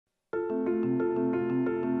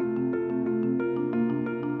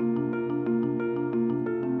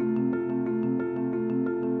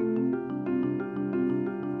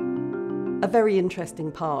very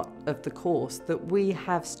interesting part of the course that we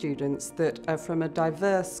have students that are from a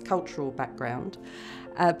diverse cultural background,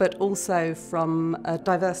 but also from a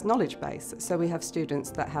diverse knowledge base. So we have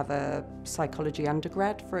students that have a psychology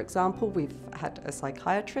undergrad, for example. We've had a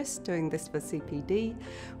psychiatrist doing this for CPD.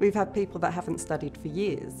 We've had people that haven't studied for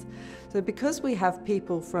years. So because we have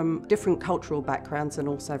people from different cultural backgrounds and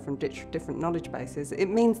also from different knowledge bases, it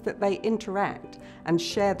means that they interact and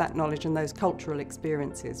share that knowledge and those cultural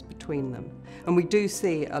experiences between them. And we do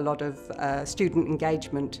see a lot of student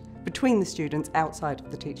engagement between the students outside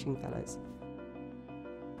of the teaching fellows.